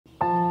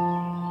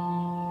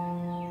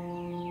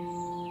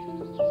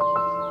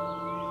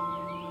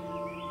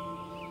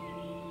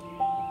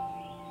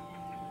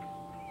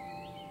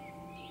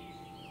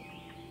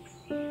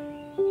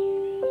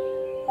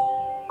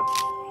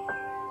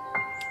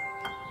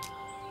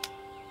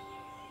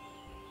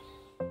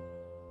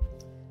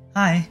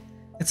Hi,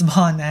 it's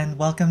Bon and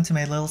welcome to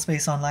my little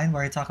space online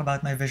where I talk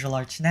about my visual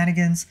art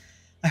shenanigans.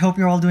 I hope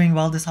you're all doing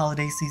well this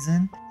holiday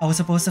season. I was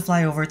supposed to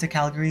fly over to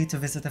Calgary to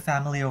visit the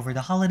family over the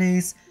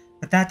holidays,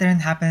 but that didn't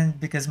happen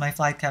because my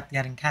flight kept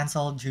getting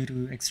cancelled due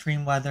to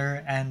extreme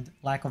weather and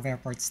lack of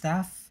airport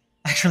staff.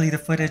 Actually, the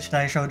footage that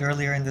I showed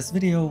earlier in this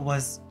video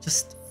was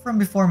just from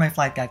before my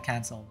flight got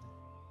cancelled.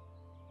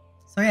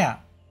 So yeah,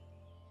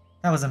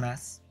 that was a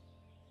mess.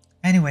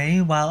 Anyway,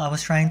 while I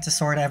was trying to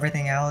sort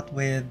everything out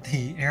with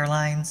the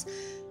airlines,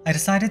 I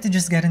decided to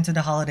just get into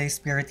the holiday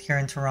spirit here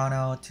in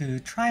Toronto to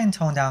try and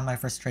tone down my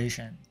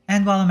frustration.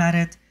 And while I'm at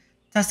it,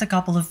 test a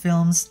couple of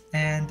films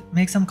and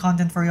make some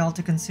content for y'all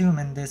to consume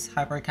in this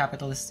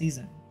hyper-capitalist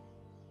season.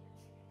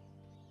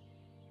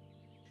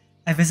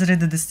 I visited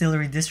the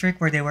Distillery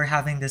district where they were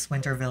having this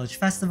Winter Village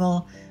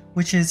festival,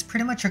 which is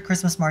pretty much a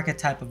Christmas market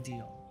type of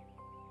deal.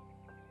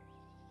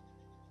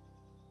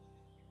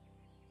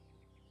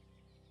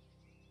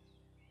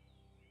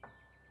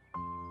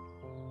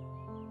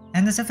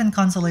 And as if in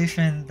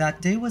consolation,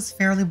 that day was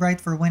fairly bright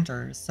for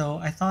winter, so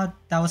I thought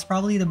that was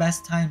probably the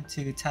best time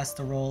to test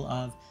the role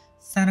of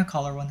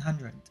SantaColor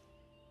 100.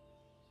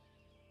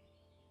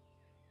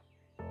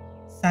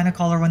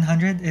 SantaColor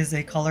 100 is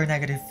a color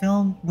negative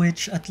film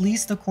which, at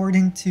least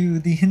according to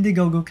the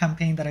Indiegogo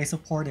campaign that I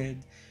supported,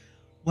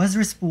 was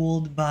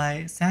respooled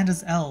by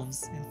Santa's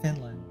elves in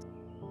Finland.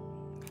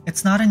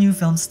 It's not a new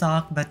film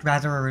stock, but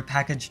rather a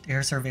repackaged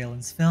air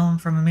surveillance film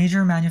from a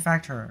major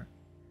manufacturer.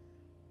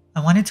 I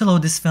wanted to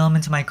load this film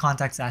into my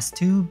contacts as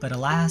 2, but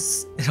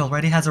alas, it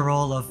already has a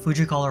roll of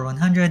Fujicolor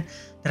 100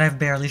 that I've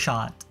barely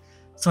shot.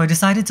 So I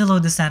decided to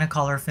load the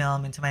SantaColor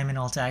film into my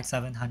Minolta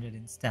X700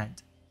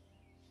 instead.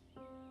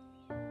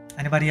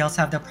 Anybody else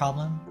have that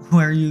problem?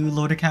 Where you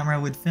load a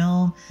camera with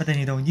film, but then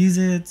you don't use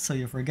it, so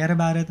you forget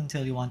about it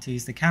until you want to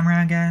use the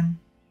camera again?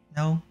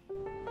 No?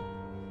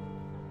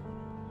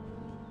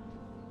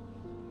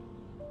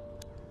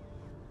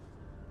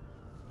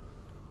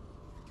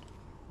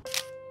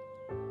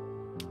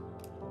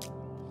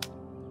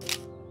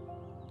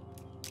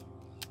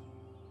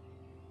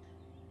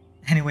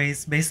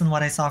 Anyways, based on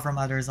what I saw from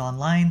others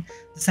online,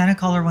 the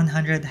SantaColor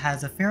 100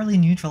 has a fairly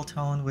neutral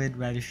tone with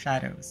reddish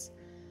shadows.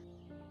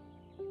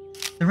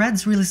 The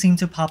reds really seem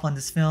to pop on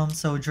this film,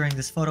 so during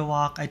this photo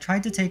walk, I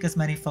tried to take as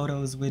many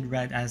photos with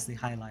red as the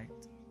highlight.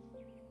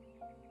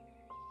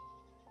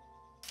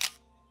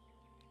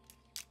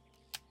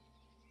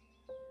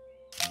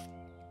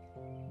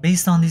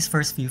 Based on these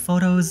first few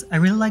photos, I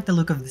really like the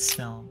look of this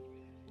film.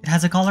 It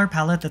has a color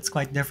palette that's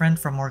quite different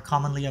from more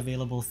commonly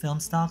available film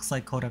stocks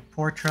like Kodak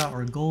Portra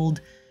or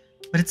Gold,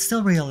 but it's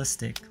still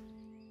realistic.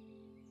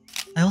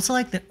 I also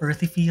like the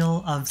earthy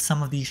feel of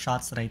some of these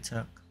shots that I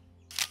took.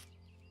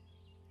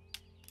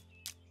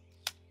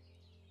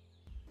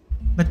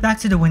 But back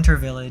to the Winter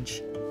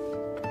Village.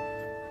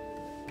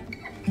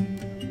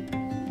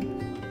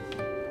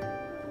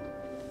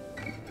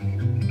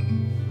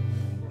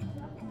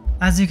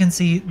 As you can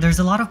see, there's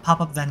a lot of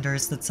pop-up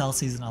vendors that sell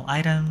seasonal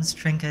items,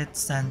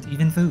 trinkets, and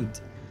even food.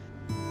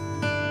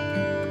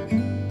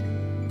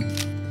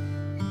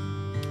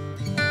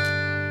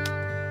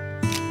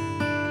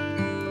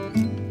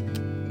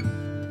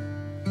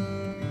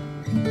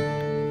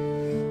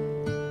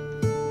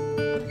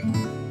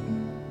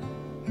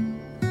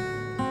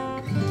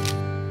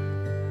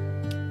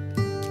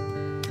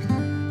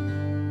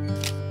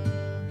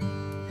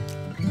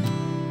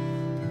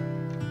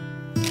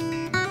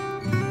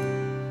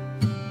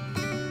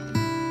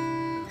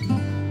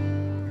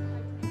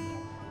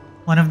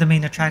 One of the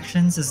main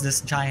attractions is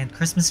this giant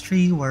Christmas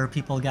tree where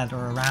people gather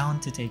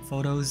around to take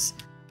photos.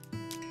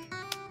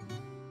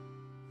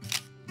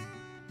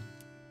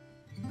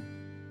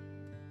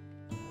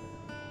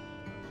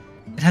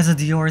 It has a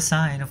Dior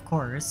sign, of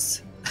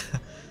course.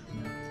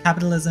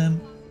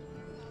 Capitalism.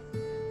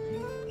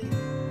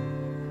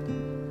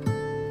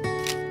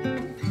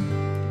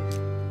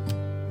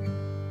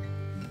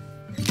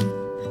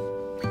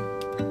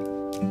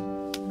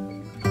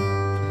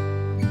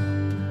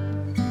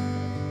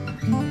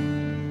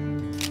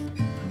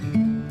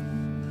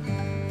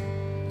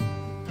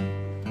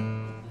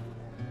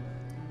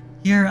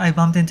 Here, I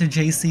bumped into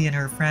JC and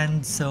her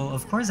friend, so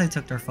of course I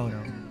took their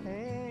photo.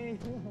 Hey,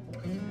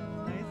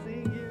 nice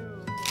seeing you.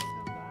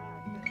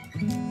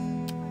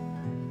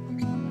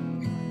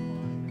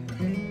 Welcome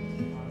back.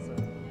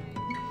 Awesome.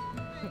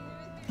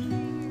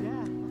 Yeah,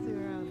 I'll see you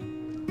around.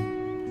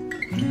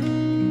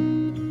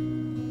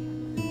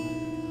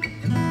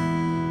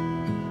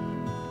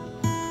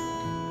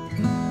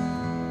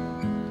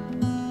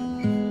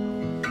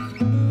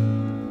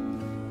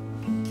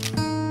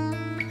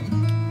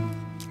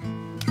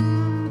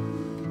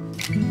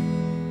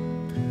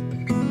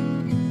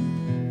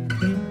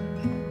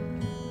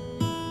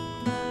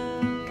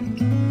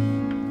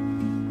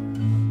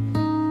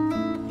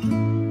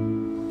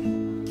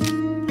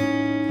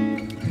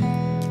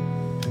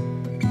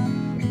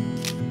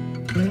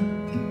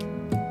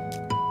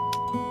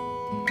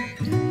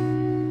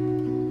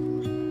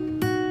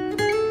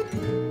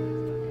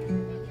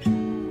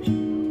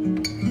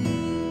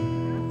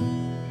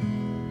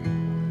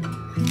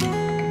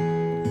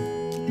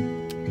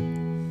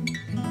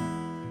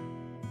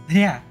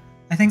 yeah,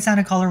 I think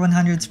SantaColor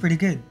 100 is pretty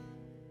good.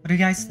 What do you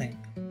guys think?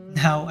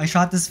 Now, I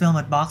shot this film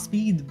at box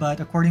speed, but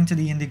according to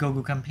the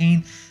Indiegogo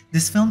campaign,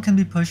 this film can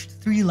be pushed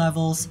 3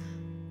 levels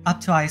up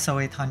to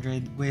ISO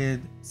 800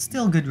 with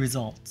still good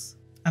results.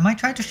 I might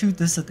try to shoot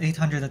this at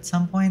 800 at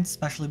some point,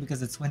 especially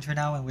because it's winter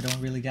now and we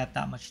don't really get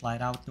that much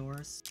light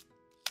outdoors.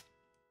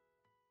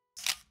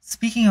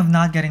 Speaking of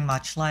not getting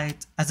much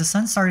light, as the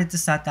sun started to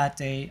set that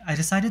day, I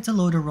decided to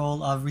load a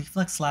roll of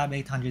Reflx Lab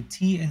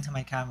 800T into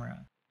my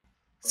camera.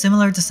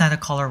 Similar to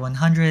SantaColor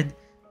 100,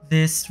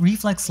 this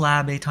Reflx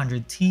Lab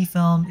 800T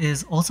film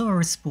is also a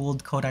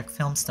respooled Kodak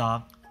film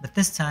stock, but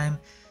this time,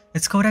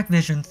 it's Kodak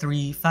Vision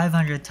 3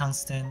 500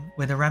 tungsten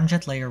with a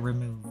remjet layer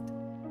removed.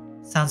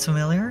 Sounds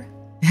familiar?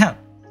 Yeah,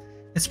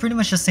 it's pretty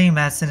much the same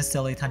as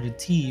Cinestill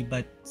 800T,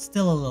 but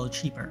still a little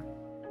cheaper.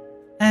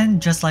 And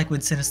just like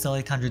with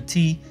Cinestill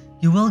 800T,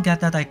 you will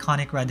get that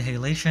iconic red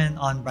halation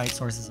on bright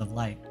sources of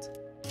light.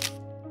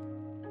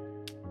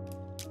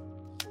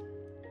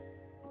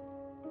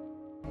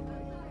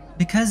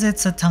 Because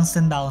it's a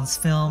tungsten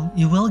balanced film,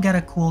 you will get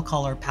a cool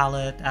color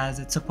palette as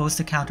it's supposed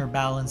to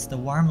counterbalance the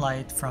warm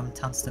light from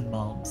tungsten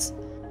bulbs.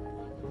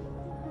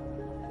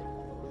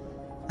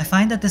 I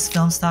find that this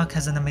film stock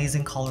has an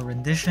amazing color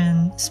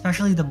rendition,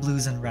 especially the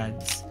blues and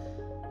reds.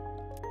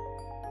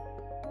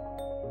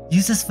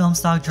 Use this film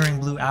stock during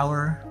blue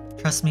hour,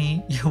 trust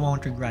me, you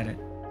won't regret it.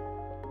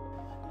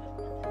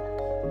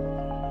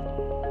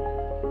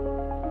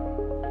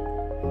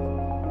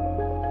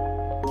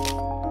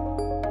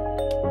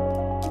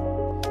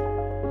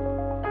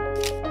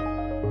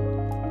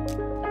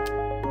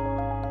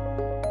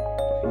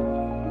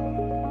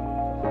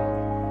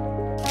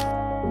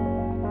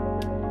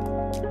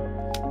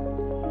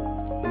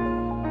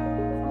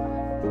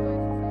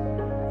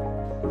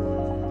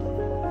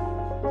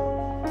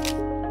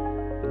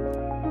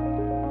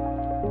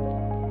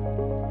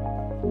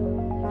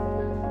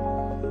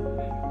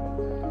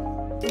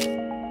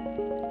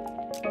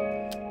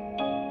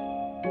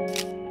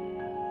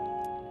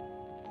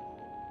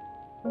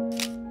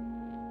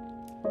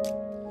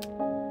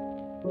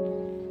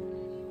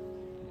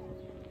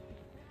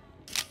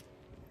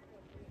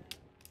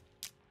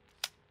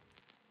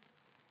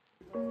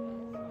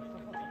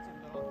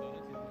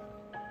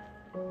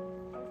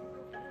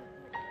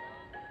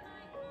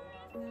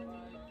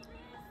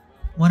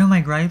 One of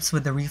my gripes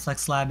with the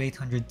Reflx Lab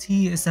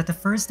 800T is that the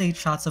first 8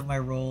 shots of my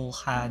roll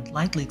had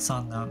light leaks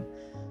on them,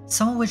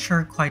 some of which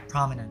are quite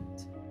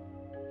prominent.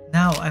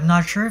 Now, I'm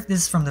not sure if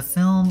this is from the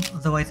film,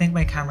 though I think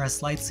my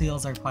camera's light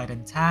seals are quite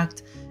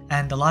intact,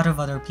 and a lot of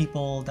other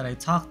people that I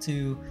talked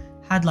to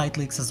had light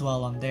leaks as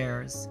well on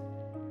theirs.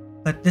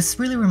 But this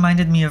really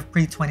reminded me of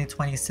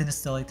pre-2020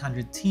 Cinestill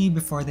 800T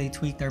before they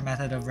tweaked their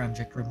method of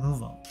remjet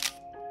removal.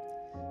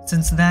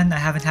 Since then, I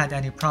haven't had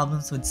any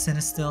problems with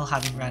Cinestill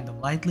having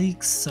random light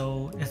leaks,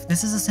 so if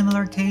this is a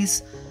similar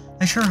case,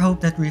 I sure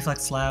hope that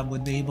Reflx Lab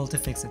would be able to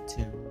fix it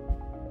too.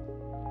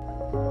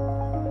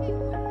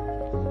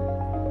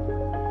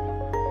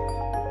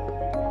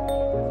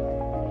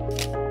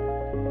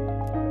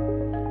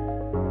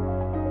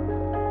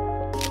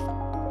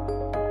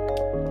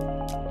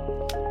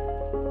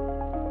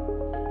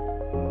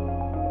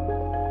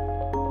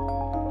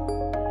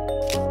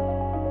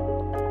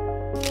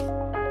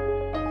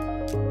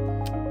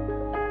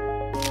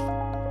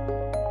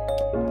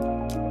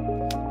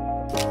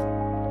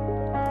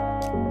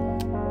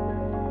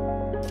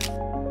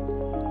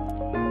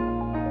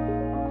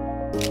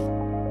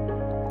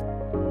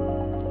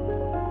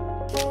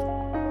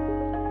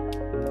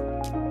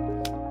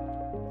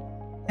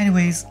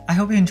 Anyways, I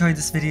hope you enjoyed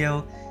this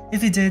video.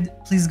 If you did,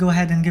 please go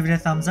ahead and give it a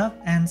thumbs up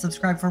and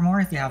subscribe for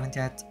more if you haven't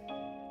yet.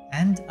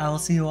 And I will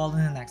see you all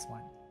in the next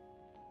one.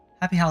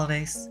 Happy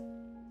holidays.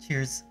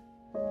 Cheers.